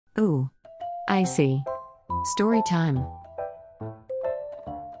Ooh, I see. Story time.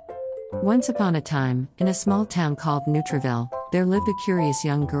 Once upon a time, in a small town called Nutritious, there lived a curious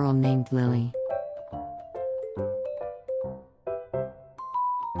young girl named Lily.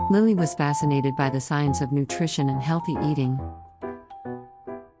 Lily was fascinated by the science of nutrition and healthy eating.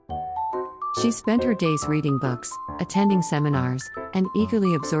 She spent her days reading books, attending seminars, and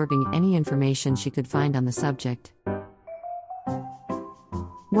eagerly absorbing any information she could find on the subject.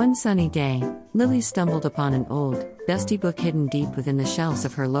 One sunny day, Lily stumbled upon an old, dusty book hidden deep within the shelves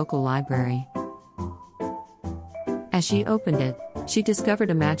of her local library. As she opened it, she discovered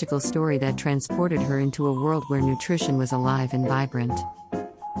a magical story that transported her into a world where nutrition was alive and vibrant.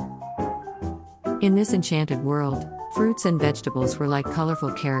 In this enchanted world, fruits and vegetables were like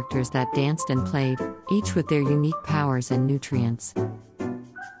colorful characters that danced and played, each with their unique powers and nutrients.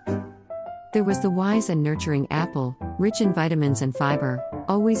 There was the wise and nurturing apple, rich in vitamins and fiber,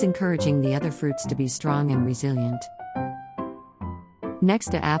 always encouraging the other fruits to be strong and resilient. Next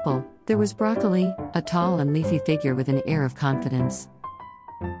to apple, there was broccoli, a tall and leafy figure with an air of confidence.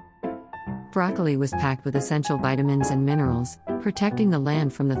 Broccoli was packed with essential vitamins and minerals, protecting the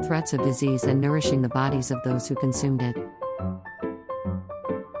land from the threats of disease and nourishing the bodies of those who consumed it.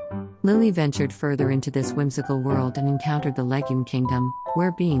 Lily ventured further into this whimsical world and encountered the legume kingdom,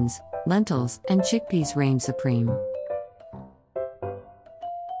 where beans, lentils, and chickpeas reigned supreme.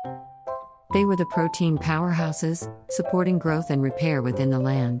 They were the protein powerhouses, supporting growth and repair within the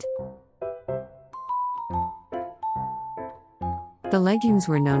land. The legumes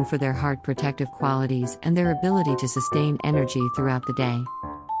were known for their heart protective qualities and their ability to sustain energy throughout the day.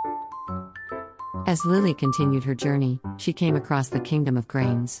 As Lily continued her journey, she came across the kingdom of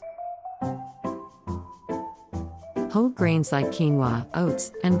grains. Whole grains like quinoa,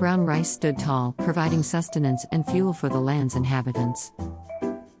 oats, and brown rice stood tall, providing sustenance and fuel for the land's inhabitants.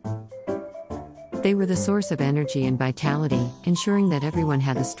 They were the source of energy and vitality, ensuring that everyone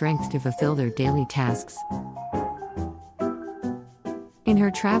had the strength to fulfill their daily tasks. In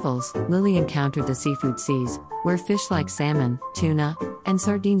her travels, Lily encountered the seafood seas, where fish like salmon, tuna, and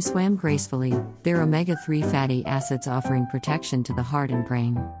sardines swam gracefully, their omega-3 fatty acids offering protection to the heart and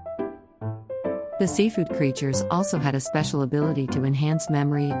brain. The seafood creatures also had a special ability to enhance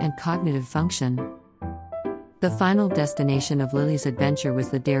memory and cognitive function. The final destination of Lily's adventure was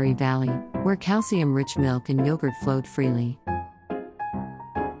the Dairy Valley, where calcium-rich milk and yogurt flowed freely.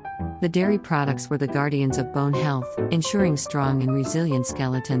 The dairy products were the guardians of bone health, ensuring strong and resilient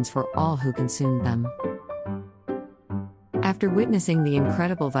skeletons for all who consumed them. After witnessing the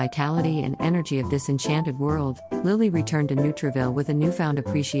incredible vitality and energy of this enchanted world, Lily returned to Nutritious with a newfound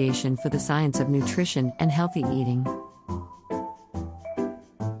appreciation for the science of nutrition and healthy eating.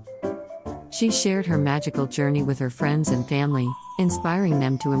 She shared her magical journey with her friends and family, inspiring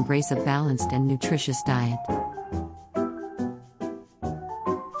them to embrace a balanced and nutritious diet.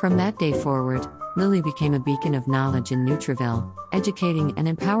 From that day forward, Lily became a beacon of knowledge in Nutritious, educating and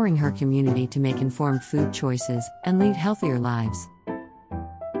empowering her community to make informed food choices and lead healthier lives.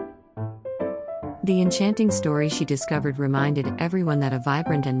 The enchanting story she discovered reminded everyone that a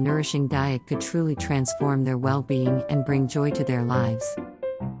vibrant and nourishing diet could truly transform their well-being and bring joy to their lives.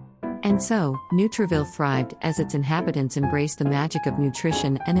 And so, Nutritious thrived as its inhabitants embraced the magic of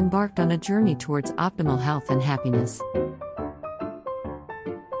nutrition and embarked on a journey towards optimal health and happiness.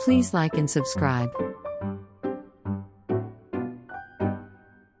 Please like and subscribe.